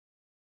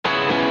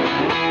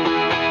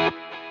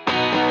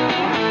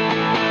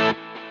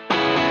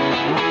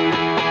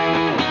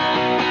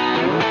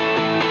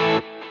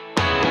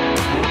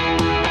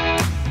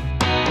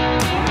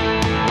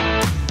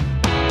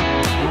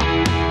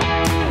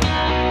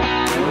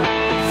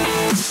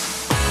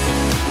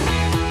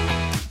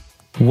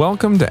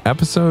Welcome to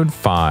episode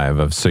 5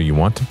 of So You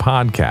Want to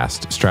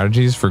Podcast,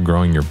 Strategies for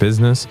Growing Your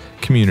Business,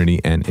 Community,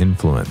 and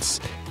Influence.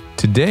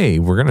 Today,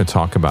 we're going to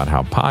talk about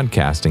how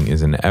podcasting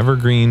is an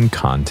evergreen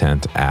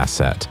content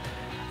asset.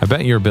 I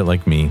bet you're a bit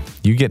like me.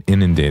 You get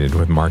inundated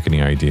with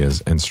marketing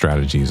ideas and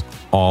strategies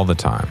all the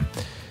time.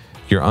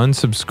 You're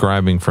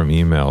unsubscribing from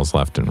emails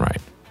left and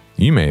right.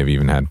 You may have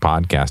even had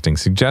podcasting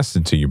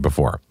suggested to you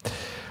before.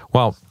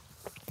 Well,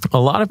 a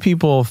lot of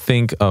people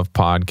think of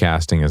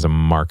podcasting as a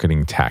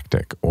marketing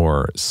tactic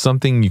or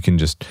something you can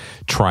just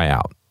try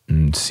out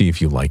and see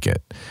if you like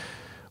it.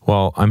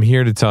 Well, I'm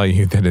here to tell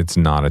you that it's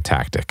not a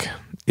tactic.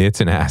 It's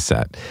an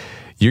asset.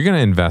 You're going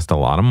to invest a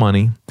lot of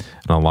money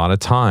and a lot of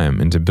time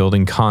into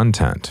building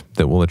content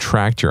that will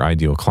attract your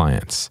ideal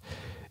clients.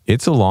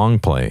 It's a long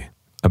play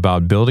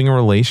about building a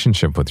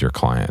relationship with your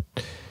client.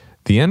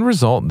 The end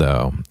result,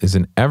 though, is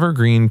an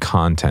evergreen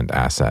content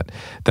asset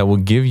that will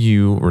give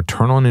you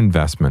return on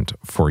investment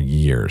for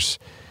years.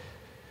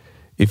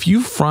 If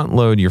you front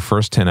load your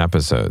first 10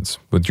 episodes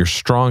with your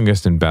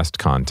strongest and best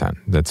content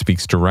that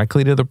speaks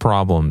directly to the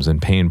problems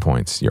and pain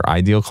points your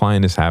ideal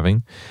client is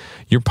having,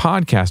 your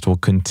podcast will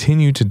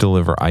continue to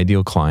deliver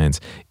ideal clients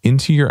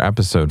into your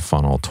episode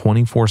funnel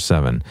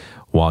 24/7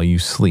 while you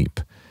sleep.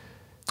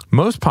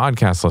 Most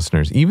podcast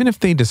listeners, even if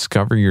they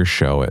discover your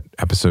show at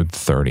episode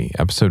 30,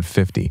 episode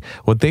 50,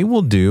 what they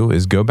will do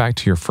is go back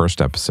to your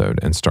first episode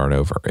and start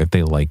over if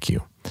they like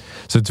you.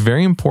 So it's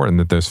very important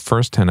that those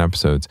first 10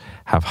 episodes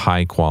have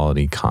high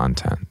quality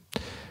content.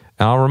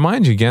 And I'll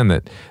remind you again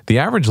that the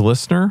average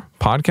listener,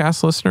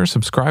 podcast listener,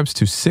 subscribes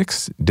to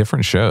 6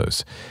 different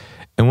shows.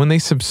 And when they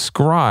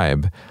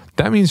subscribe,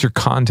 that means your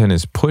content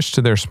is pushed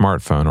to their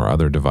smartphone or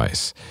other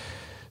device.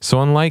 So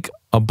unlike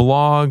a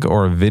blog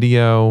or a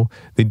video,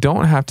 they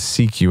don't have to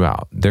seek you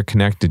out. They're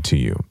connected to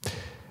you.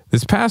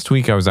 This past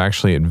week, I was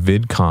actually at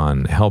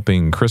VidCon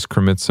helping Chris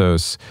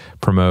Krimitsos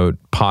promote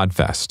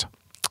PodFest.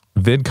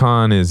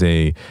 VidCon is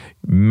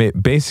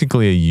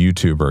basically a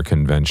YouTuber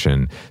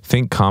convention.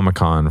 Think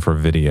Comic-Con for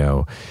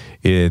video.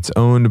 It's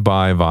owned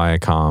by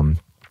Viacom.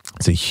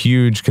 It's a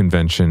huge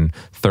convention,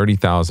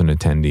 30,000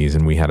 attendees,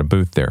 and we had a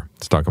booth there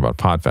to talk about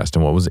PodFest.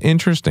 And what was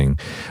interesting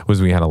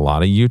was we had a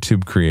lot of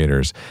YouTube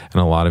creators and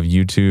a lot of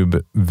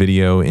YouTube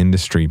video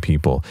industry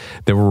people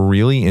that were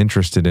really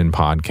interested in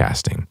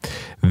podcasting.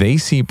 They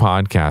see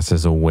podcasts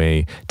as a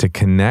way to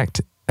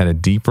connect at a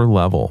deeper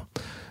level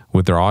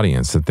with their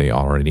audience that they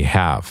already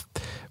have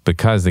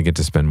because they get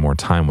to spend more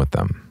time with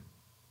them.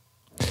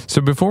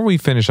 So before we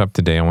finish up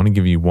today, I want to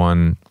give you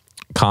one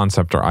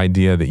concept or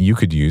idea that you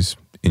could use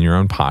in your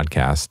own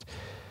podcast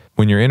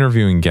when you're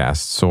interviewing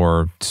guests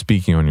or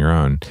speaking on your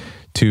own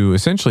to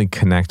essentially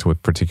connect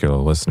with particular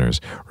listeners.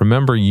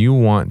 Remember, you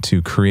want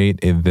to create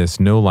this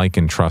know, like,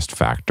 and trust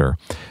factor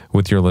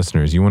with your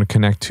listeners. You want to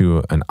connect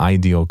to an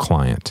ideal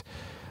client,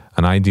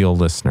 an ideal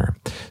listener.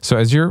 So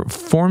as you're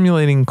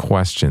formulating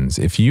questions,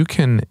 if you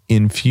can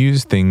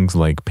infuse things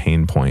like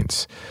pain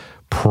points,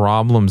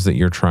 problems that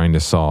you're trying to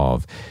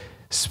solve,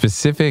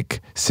 specific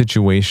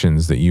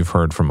situations that you've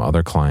heard from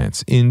other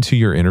clients into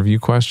your interview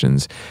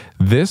questions,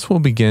 this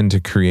will begin to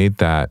create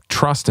that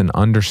trust and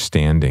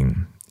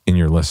understanding in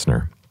your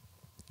listener.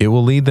 It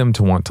will lead them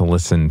to want to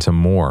listen to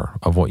more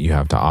of what you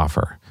have to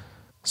offer.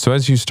 So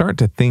as you start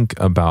to think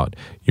about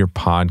your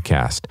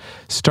podcast,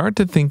 start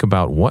to think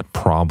about what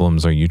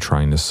problems are you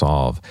trying to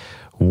solve?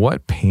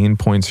 What pain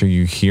points are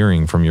you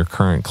hearing from your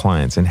current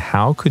clients? And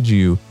how could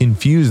you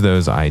infuse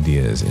those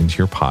ideas into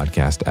your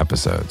podcast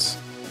episodes?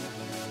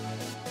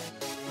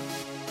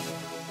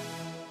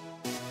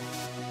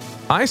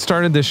 I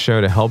started this show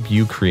to help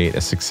you create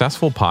a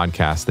successful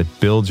podcast that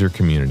builds your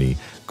community,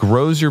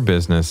 grows your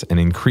business,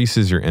 and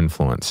increases your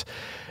influence.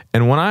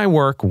 And when I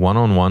work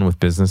one-on-one with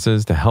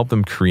businesses to help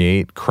them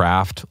create,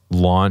 craft,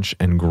 launch,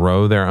 and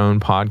grow their own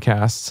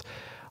podcasts,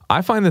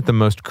 I find that the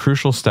most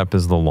crucial step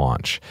is the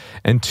launch.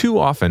 And too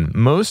often,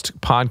 most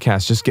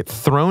podcasts just get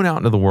thrown out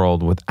into the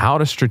world without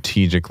a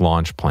strategic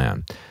launch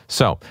plan.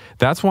 So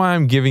that's why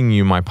I'm giving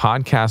you my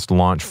podcast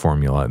launch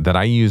formula that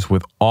I use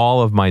with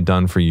all of my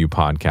Done For You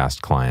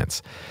podcast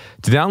clients.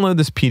 To download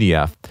this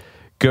PDF,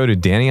 go to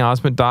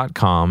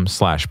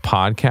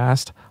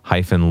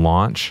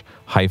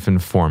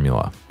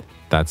dannyosmond.com/podcast-launch-formula.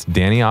 That's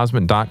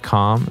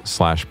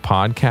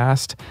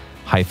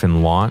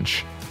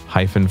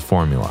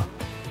dannyosmond.com/podcast-launch-formula.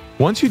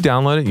 Once you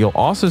download it, you'll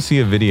also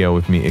see a video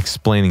with me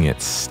explaining it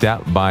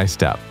step by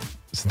step.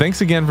 So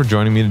thanks again for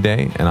joining me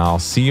today, and I'll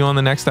see you on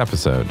the next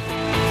episode.